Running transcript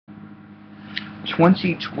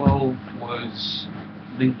2012 was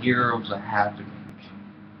the year of the happening,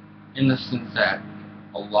 in the sense that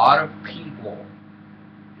a lot of people,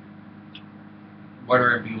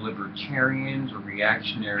 whether it be libertarians or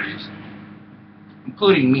reactionaries,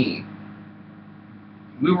 including me,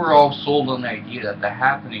 we were all sold on the idea that the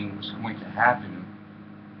happening was going to happen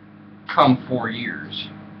come 4 years.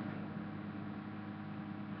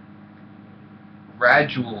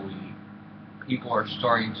 Gradually, people are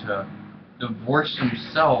starting to divorce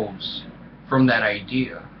themselves from that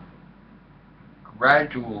idea.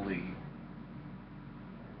 Gradually,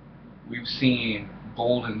 we've seen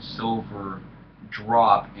gold and silver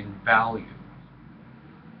drop in value.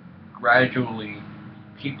 Gradually,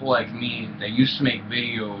 people like me that used to make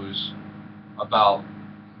videos about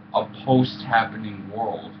a post-happening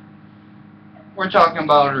world, we're talking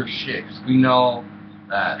about our shit, 'cause we know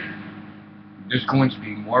that there's going to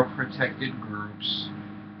be more protected groups.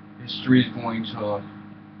 History is going to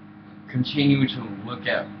continue to look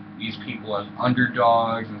at these people as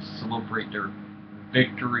underdogs and celebrate their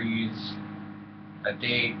victories, that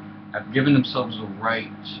they have given themselves the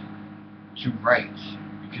right to write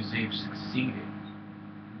because they've succeeded.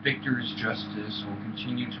 Victor's justice will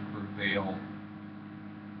continue to prevail,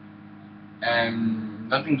 and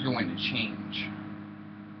nothing's going to change.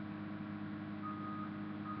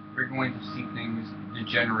 We're going to see things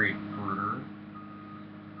degenerate further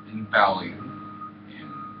in value, in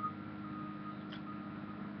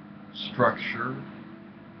structure.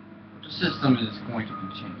 The system is going to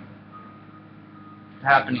continue. The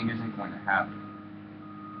happening isn't going to happen.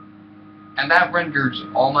 And that renders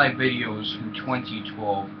all my videos from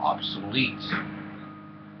 2012 obsolete.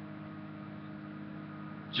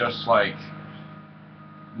 Just like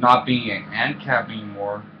not being an ANCAP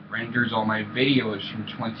anymore renders all my videos from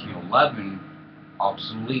 2011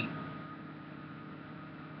 obsolete.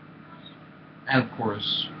 And of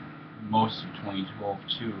course, most of 2012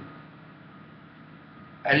 too.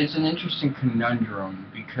 And it's an interesting conundrum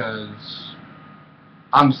because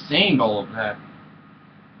I'm saying all of that.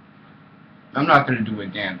 I'm not going to do a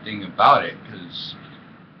damn thing about it because,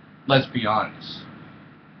 let's be honest,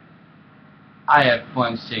 I had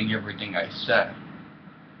fun saying everything I said.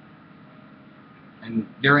 And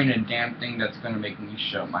there ain't a damn thing that's going to make me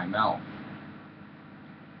shut my mouth.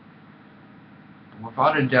 But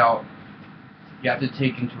without a doubt, you have to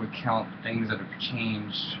take into account things that have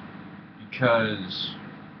changed because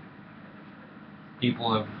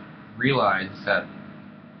people have realized that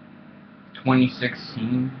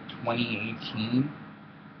 2016, 2018,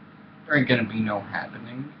 there ain't going to be no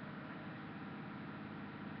happening.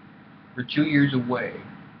 We're 2 years away.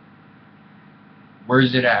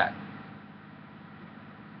 Where's it at?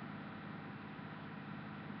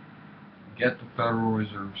 You get the Federal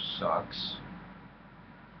Reserve sucks.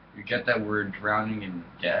 You get that we're drowning in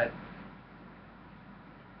debt.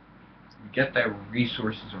 You get that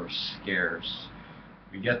resources are scarce.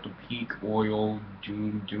 We get the peak oil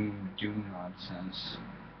doom nonsense.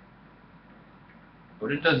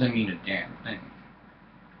 But it doesn't mean a damn thing.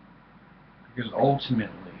 Because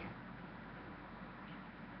ultimately,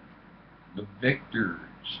 the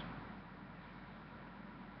victors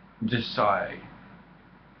decide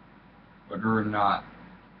whether or not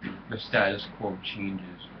the status quo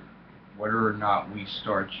changes, whether or not we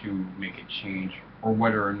start to make a change, or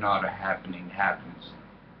whether or not a happening happens.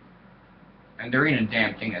 And there ain't a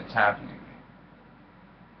damn thing that's happening.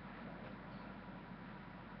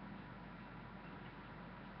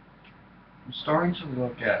 I'm starting to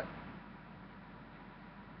look at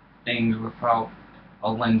things without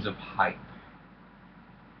a lens of hype.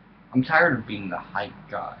 I'm tired of being the hype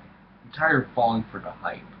guy. I'm tired of falling for the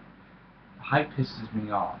hype. The hype pisses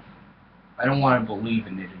me off. I don't want to believe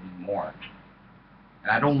in it anymore.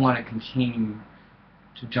 And I don't want to continue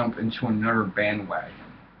to jump into another bandwagon.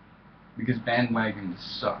 Because bandwagons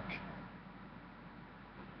suck.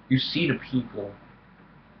 You see the people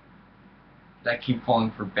that keep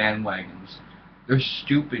falling for bandwagons. They're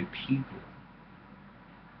stupid people.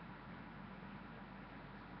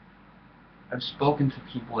 I've spoken to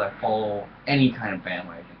people that follow any kind of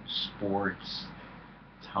bandwagon. Sports,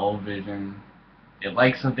 television. They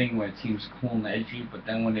like something when it seems cool and edgy, but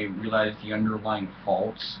then when they realize the underlying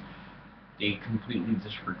faults, they completely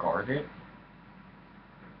disregard it.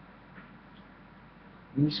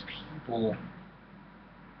 These people,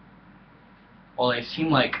 while they seem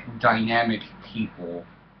like dynamic people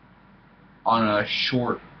on a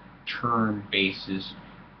short-term basis,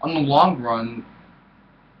 on the long run,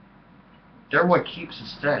 they're what keeps the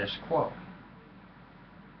status quo.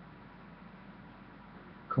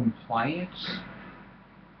 Compliance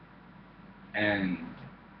and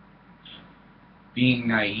being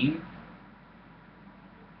naive.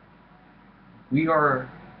 We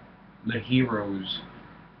are the heroes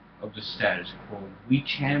of the status quo. We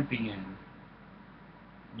champion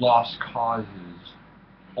lost causes,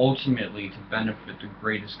 ultimately to benefit the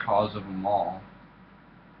greatest cause of them all.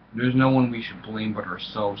 There's no one we should blame but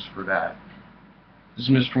ourselves for that. This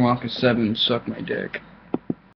is Mr. Wonka 7, suck my dick.